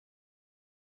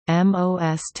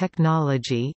MOS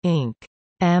Technology, Inc.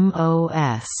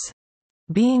 MOS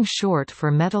being short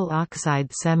for metal oxide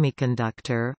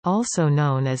semiconductor, also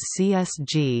known as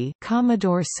CSG.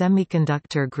 Commodore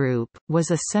Semiconductor Group,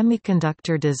 was a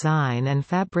semiconductor design and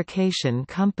fabrication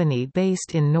company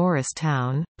based in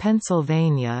Norristown,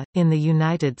 Pennsylvania, in the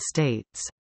United States.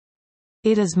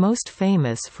 It is most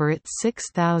famous for its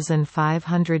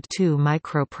 6502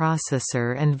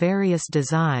 microprocessor and various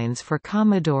designs for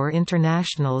Commodore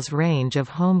International's range of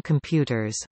home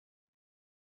computers.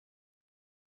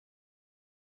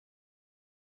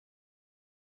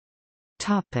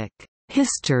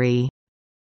 History.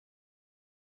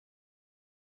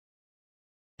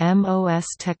 MOS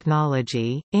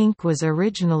Technology, Inc. was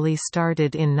originally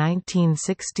started in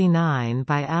 1969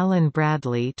 by Alan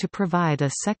Bradley to provide a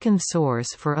second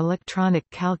source for electronic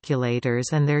calculators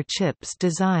and their chips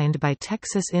designed by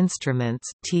Texas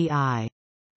Instruments (TI).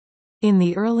 In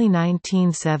the early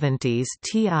 1970s,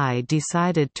 TI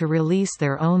decided to release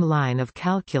their own line of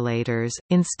calculators,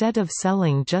 instead of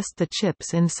selling just the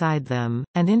chips inside them,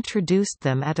 and introduced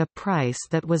them at a price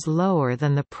that was lower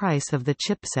than the price of the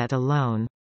chipset alone.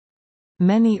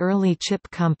 Many early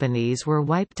chip companies were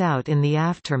wiped out in the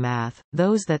aftermath.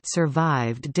 Those that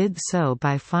survived did so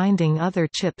by finding other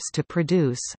chips to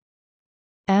produce.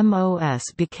 MOS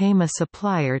became a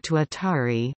supplier to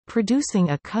Atari,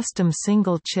 producing a custom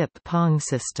single-chip Pong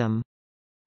system.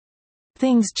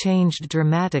 Things changed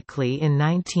dramatically in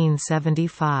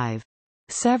 1975.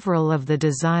 Several of the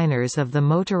designers of the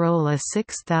Motorola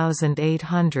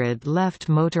 6800 left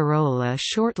Motorola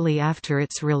shortly after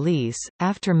its release,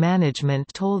 after management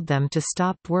told them to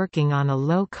stop working on a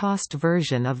low-cost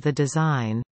version of the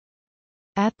design.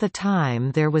 At the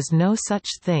time there was no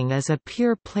such thing as a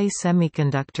pure-play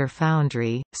semiconductor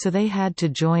foundry, so they had to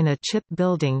join a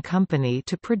chip-building company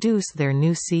to produce their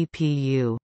new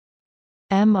CPU.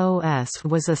 MOS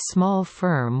was a small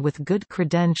firm with good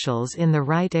credentials in the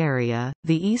right area,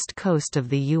 the East Coast of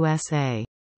the USA.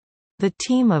 The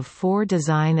team of 4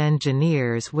 design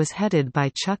engineers was headed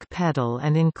by Chuck Peddle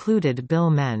and included Bill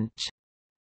Mensch.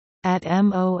 At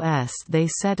MOS they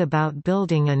set about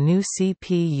building a new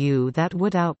CPU that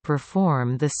would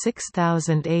outperform the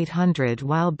 6800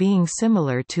 while being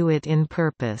similar to it in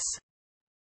purpose.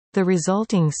 The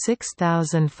resulting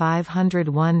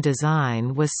 6501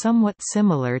 design was somewhat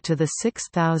similar to the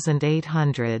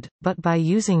 6800, but by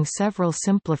using several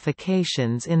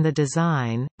simplifications in the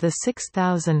design, the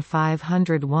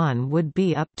 6501 would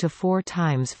be up to 4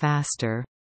 times faster.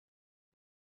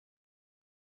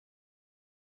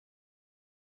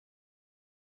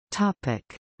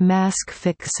 Mask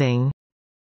fixing.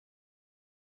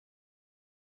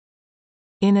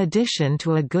 In addition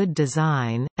to a good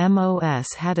design,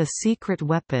 MOS had a secret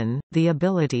weapon, the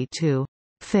ability to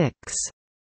 «fix»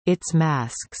 its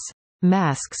masks.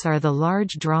 Masks are the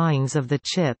large drawings of the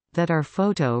chip that are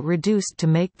photo-reduced to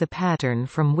make the pattern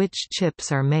from which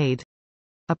chips are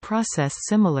made—a process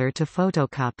similar to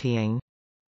photocopying.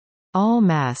 All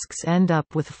masks end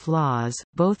up with flaws,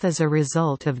 both as a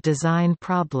result of design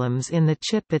problems in the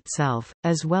chip itself,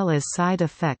 as well as side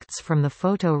effects from the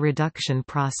photo reduction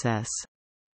process.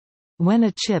 When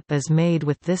a chip is made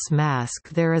with this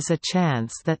mask, there is a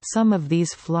chance that some of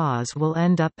these flaws will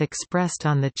end up expressed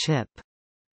on the chip.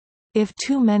 If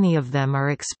too many of them are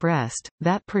expressed,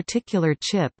 that particular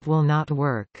chip will not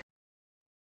work.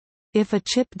 If a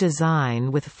chip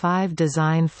design with 5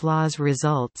 design flaws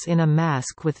results in a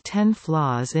mask with 10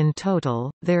 flaws in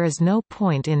total, there is no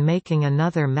point in making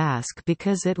another mask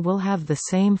because it will have the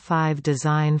same 5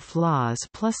 design flaws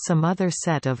plus some other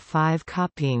set of 5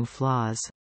 copying flaws.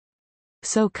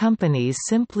 So companies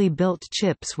simply built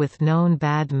chips with known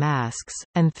bad masks,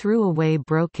 and threw away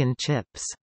broken chips.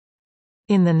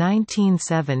 In the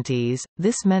 1970s,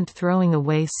 this meant throwing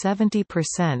away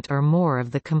 70% or more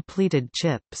of the completed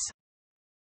chips.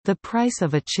 The price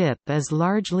of a chip is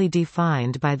largely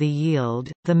defined by the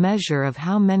yield, the measure of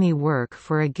how many work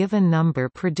for a given number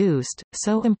produced,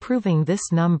 so improving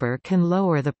this number can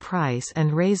lower the price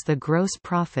and raise the gross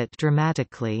profit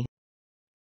dramatically.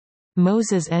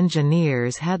 MOS's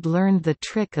engineers had learned the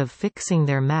trick of fixing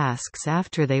their masks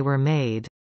after they were made.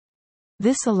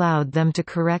 This allowed them to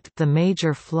correct the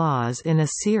major flaws in a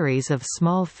series of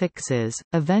small fixes,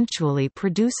 eventually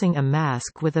producing a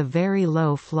mask with a very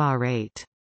low flaw rate.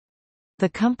 The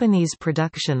company's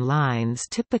production lines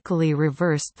typically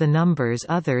reversed the numbers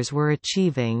others were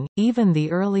achieving. Even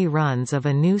the early runs of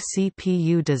a new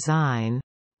CPU design,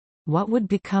 what would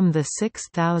become the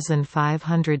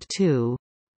 6502,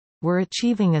 were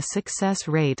achieving a success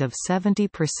rate of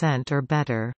 70% or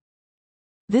better.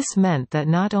 This meant that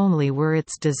not only were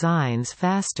its designs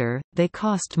faster, they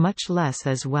cost much less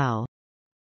as well.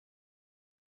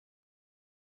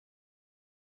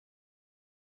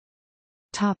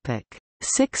 Topic: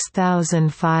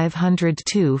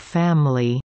 6502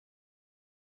 family.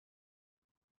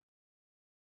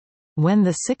 When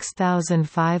the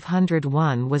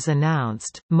 6501 was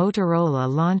announced,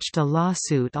 Motorola launched a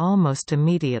lawsuit almost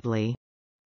immediately.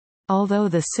 Although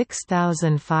the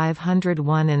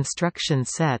 6501 instruction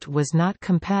set was not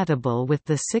compatible with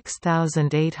the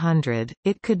 6800,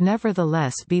 it could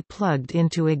nevertheless be plugged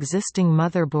into existing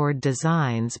motherboard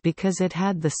designs because it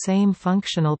had the same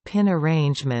functional pin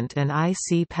arrangement and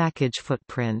IC package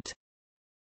footprint.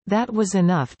 That was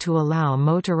enough to allow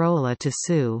Motorola to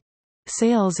sue.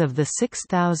 Sales of the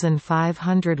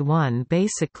 6501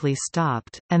 basically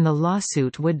stopped, and the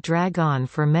lawsuit would drag on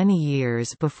for many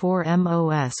years before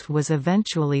MOS was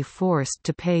eventually forced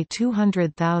to pay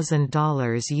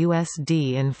 $200,000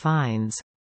 USD in fines.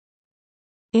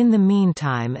 In the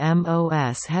meantime,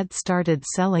 MOS had started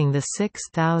selling the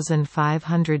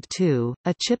 6502,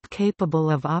 a chip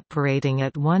capable of operating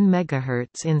at 1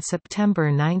 MHz in September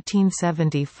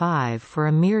 1975 for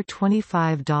a mere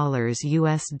 $25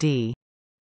 USD.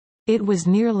 It was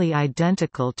nearly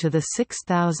identical to the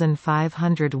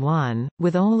 6501,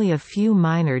 with only a few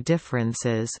minor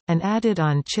differences, an added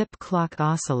on-chip clock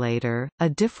oscillator, a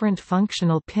different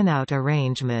functional pinout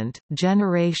arrangement,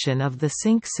 generation of the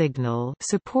sync signal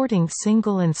supporting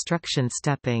single instruction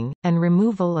stepping, and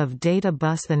removal of data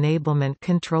bus enablement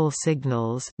control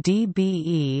signals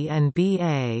DBE and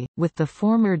BA, with the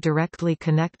former directly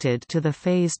connected to the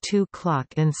phase 2 clock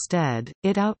instead.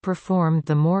 It outperformed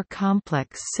the more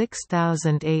complex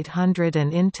 6800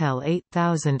 and Intel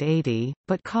 8080,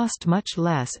 but cost much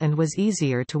less and was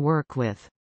easier to work with.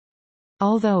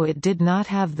 Although it did not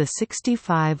have the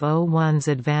 6501's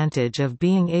advantage of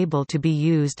being able to be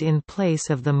used in place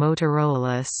of the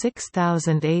Motorola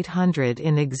 6800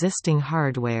 in existing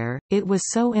hardware, it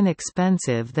was so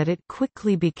inexpensive that it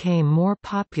quickly became more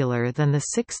popular than the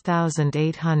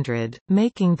 6800,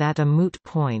 making that a moot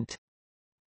point.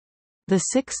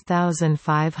 The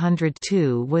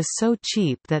 6502 was so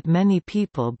cheap that many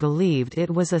people believed it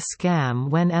was a scam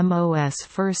when MOS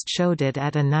first showed it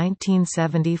at a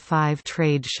 1975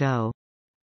 trade show.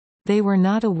 They were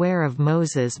not aware of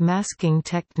MOS's masking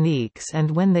techniques,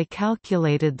 and when they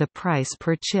calculated the price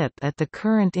per chip at the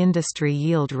current industry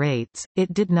yield rates,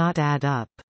 it did not add up.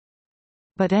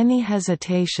 But any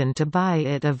hesitation to buy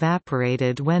it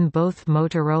evaporated when both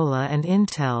Motorola and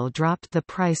Intel dropped the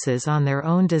prices on their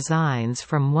own designs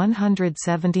from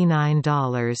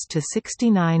 $179 to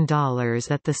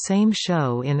 $69 at the same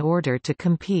show in order to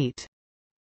compete.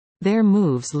 Their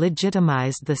moves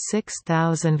legitimized the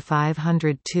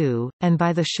 6502, and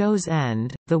by the show's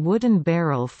end, the wooden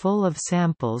barrel full of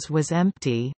samples was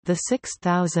empty. The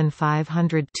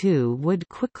 6502 would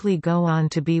quickly go on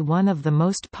to be one of the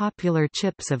most popular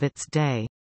chips of its day.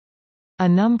 A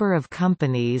number of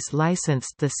companies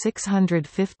licensed the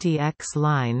 650X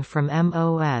line from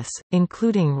MOS,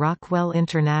 including Rockwell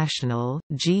International,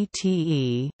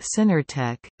 GTE,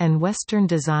 Synertech, and Western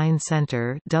Design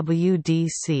Center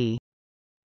 (WDC).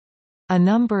 A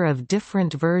number of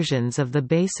different versions of the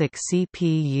basic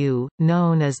CPU,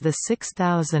 known as the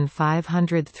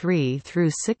 6503 through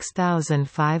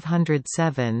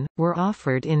 6507, were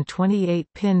offered in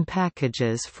 28-pin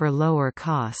packages for lower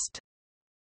cost.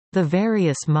 The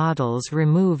various models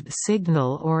removed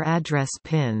signal or address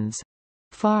pins.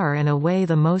 Far and away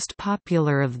the most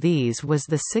popular of these was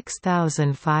the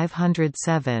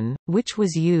 6507, which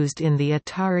was used in the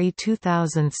Atari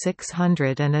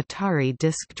 2600 and Atari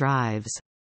disk drives.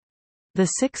 The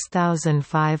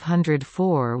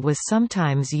 6504 was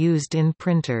sometimes used in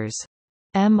printers.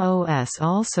 MOS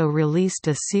also released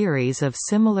a series of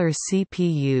similar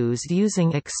CPUs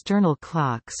using external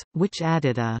clocks, which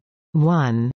added a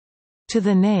 1 to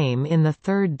the name in the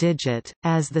third digit,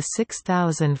 as the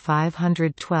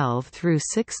 6512 through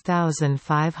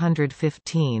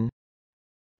 6515.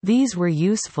 These were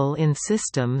useful in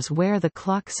systems where the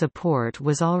clock support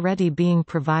was already being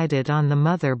provided on the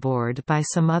motherboard by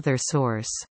some other source.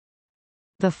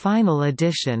 The final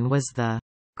addition was the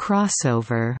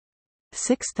crossover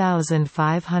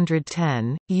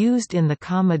 6510, used in the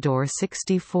Commodore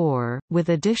 64, with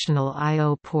additional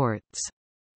I/O ports.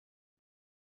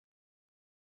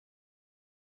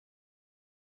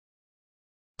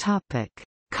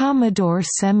 Commodore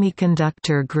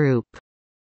Semiconductor Group.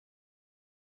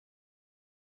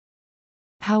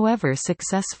 However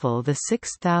successful the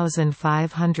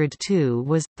 6502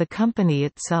 was, the company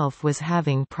itself was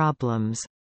having problems.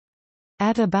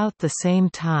 At about the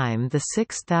same time the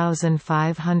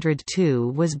 6502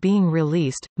 was being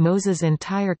released, MOS's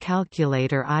entire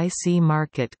calculator IC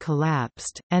market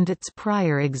collapsed, and its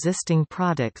prior existing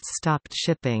products stopped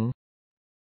shipping.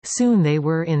 Soon they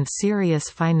were in serious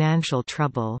financial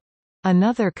trouble.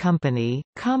 Another company,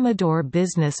 Commodore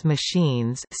Business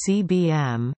Machines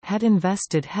 (CBM), had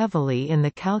invested heavily in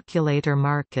the calculator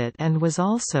market and was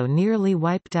also nearly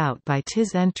wiped out by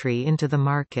TI's entry into the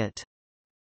market.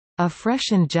 A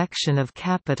fresh injection of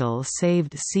capital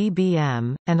saved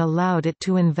CBM, and allowed it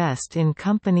to invest in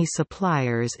company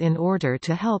suppliers in order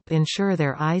to help ensure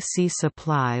their IC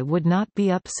supply would not be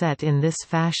upset in this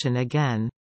fashion again.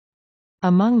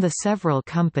 Among the several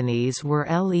companies were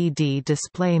LED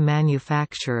display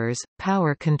manufacturers,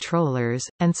 power controllers,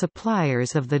 and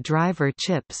suppliers of the driver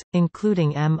chips,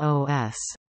 including MOS.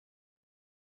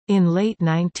 In late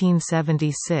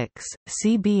 1976,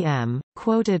 CBM,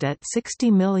 quoted at $60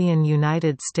 million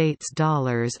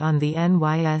on the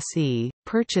NYSE,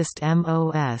 purchased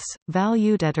MOS,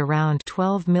 valued at around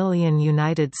 $12 million,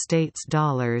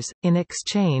 in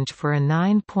exchange for a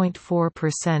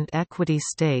 9.4% equity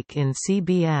stake in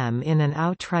CBM in an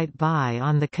outright buy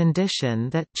on the condition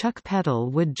that Chuck Peddle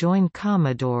would join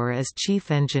Commodore as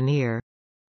chief engineer.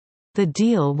 The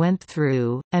deal went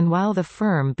through, and while the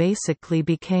firm basically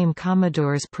became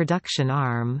Commodore's production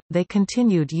arm, they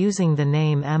continued using the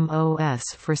name MOS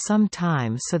for some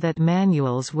time so that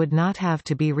manuals would not have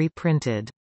to be reprinted.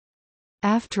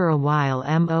 After a while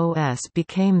MOS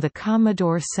became the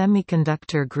Commodore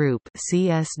Semiconductor Group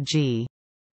 (CSG).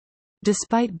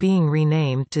 Despite being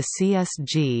renamed to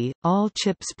CSG, all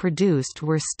chips produced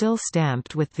were still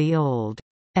stamped with the old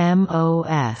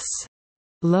MOS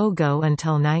logo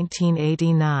until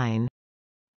 1989.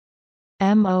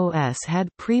 MOS had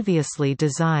previously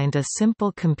designed a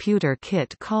simple computer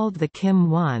kit called the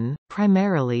KIM-1,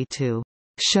 primarily to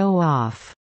show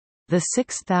off the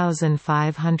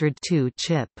 6502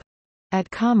 chip.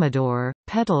 At Commodore,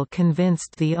 Peddle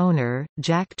convinced the owner,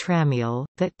 Jack Tramiel,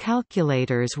 that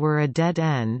calculators were a dead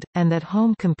end, and that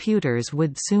home computers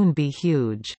would soon be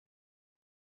huge.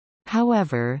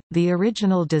 However, the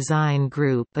original design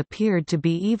group appeared to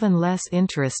be even less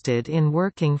interested in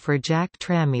working for Jack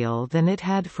Tramiel than it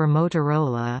had for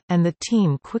Motorola, and the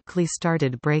team quickly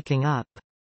started breaking up.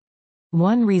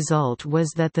 One result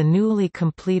was that the newly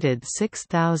completed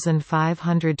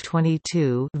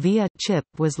 6522 VIA chip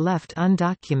was left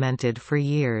undocumented for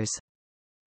years.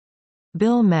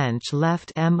 Bill Mensch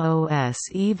left MOS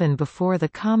even before the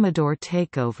Commodore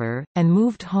takeover, and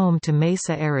moved home to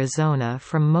Mesa, Arizona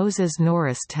from Moses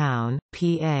Norristown,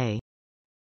 PA.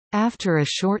 After a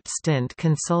short stint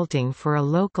consulting for a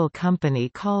local company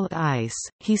called ICE,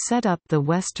 he set up the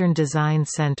Western Design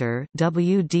Center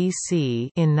 (WDC)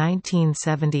 in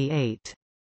 1978.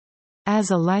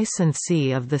 As a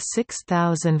licensee of the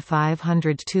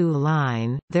 6502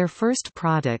 line, their first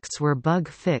products were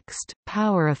bug-fixed,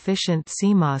 power-efficient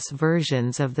CMOS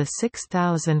versions of the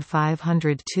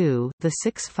 6502, the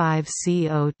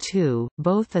 65C02,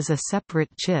 both as a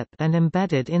separate chip and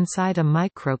embedded inside a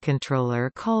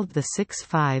microcontroller called the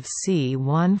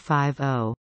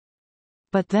 65C150.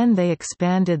 But then they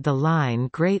expanded the line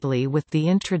greatly with the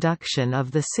introduction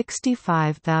of the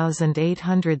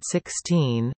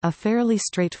 65816, a fairly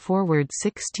straightforward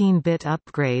 16-bit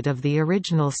upgrade of the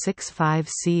original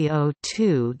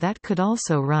 65C02 that could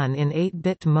also run in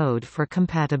 8-bit mode for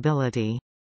compatibility.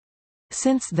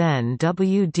 Since then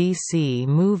WDC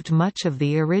moved much of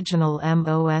the original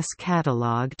MOS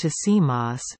catalog to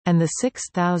CMOS, and the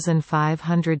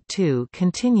 6502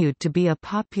 continued to be a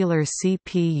popular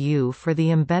CPU for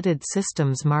the embedded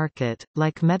systems market,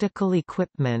 like medical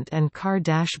equipment and car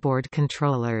dashboard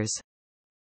controllers.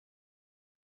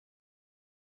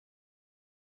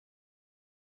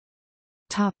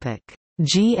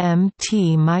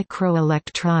 GMT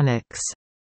Microelectronics.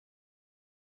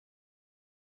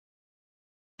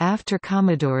 After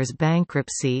Commodore's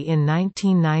bankruptcy in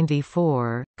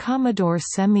 1994, Commodore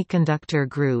Semiconductor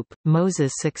Group,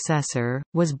 MOS's successor,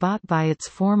 was bought by its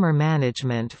former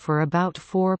management for about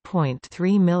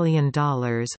 $4.3 million,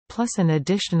 plus an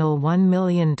additional $1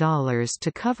 million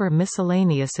to cover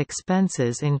miscellaneous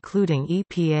expenses including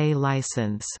EPA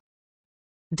license.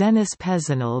 Dennis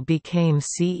Pezinal became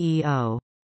CEO.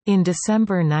 In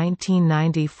December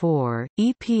 1994,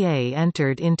 EPA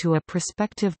entered into a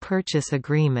prospective purchase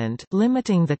agreement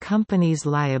limiting the company's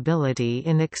liability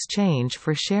in exchange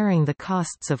for sharing the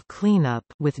costs of cleanup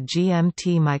with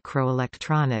GMT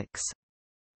Microelectronics.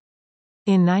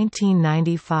 In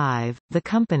 1995, the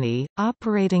company,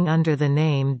 operating under the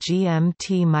name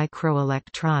GMT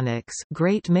Microelectronics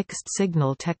Great Mixed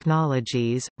Signal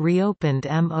Technologies, reopened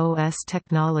MOS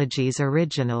Technology's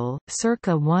original,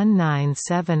 circa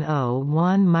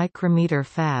 19701 micrometer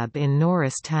fab in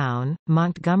Norristown,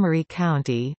 Montgomery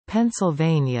County,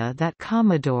 Pennsylvania that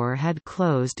Commodore had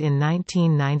closed in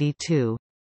 1992.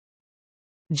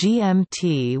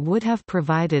 GMT would have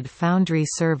provided foundry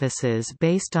services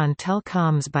based on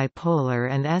Telcom's bipolar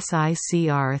and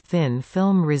SICR thin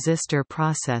film resistor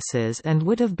processes and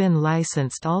would have been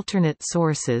licensed alternate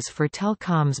sources for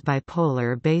Telcom's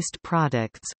bipolar-based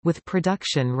products, with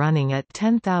production running at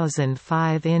 10,000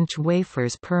 5-inch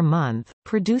wafers per month,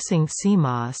 producing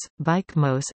CMOS,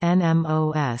 BICMOS,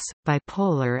 NMOS,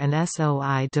 bipolar and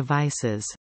SOI devices.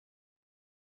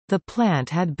 The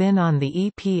plant had been on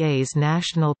the EPA's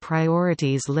National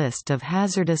Priorities list of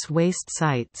hazardous waste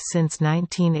sites since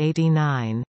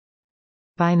 1989.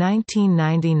 By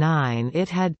 1999 it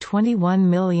had $21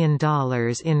 million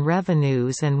in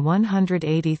revenues and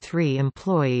 183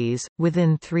 employees,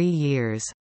 within 3 years.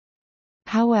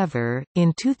 However,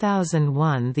 in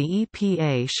 2001 the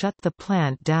EPA shut the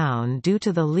plant down due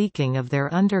to the leaking of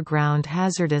their underground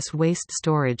hazardous waste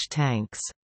storage tanks.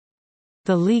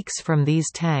 The leaks from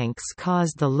these tanks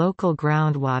caused the local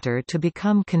groundwater to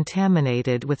become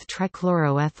contaminated with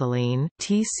trichloroethylene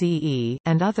 (TCE)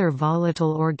 and other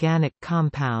volatile organic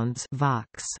compounds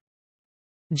 (VOX).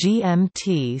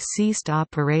 GMT ceased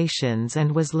operations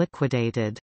and was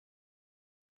liquidated.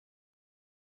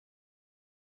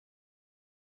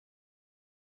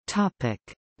 Topic: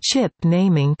 Chip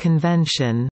naming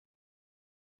convention.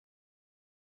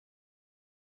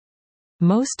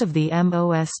 Most of the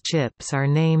MOS chips are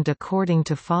named according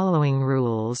to following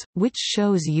rules, which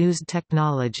shows used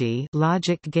technology: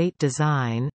 logic gate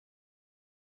design,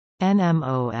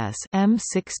 NMOS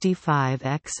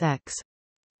M65XX,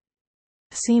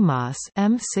 CMOS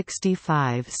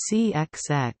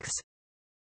M65CXX,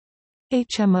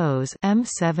 HMOS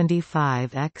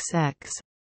M75XX,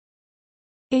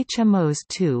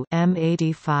 HMOS2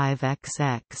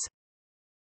 M85XX.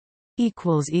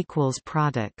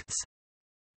 Products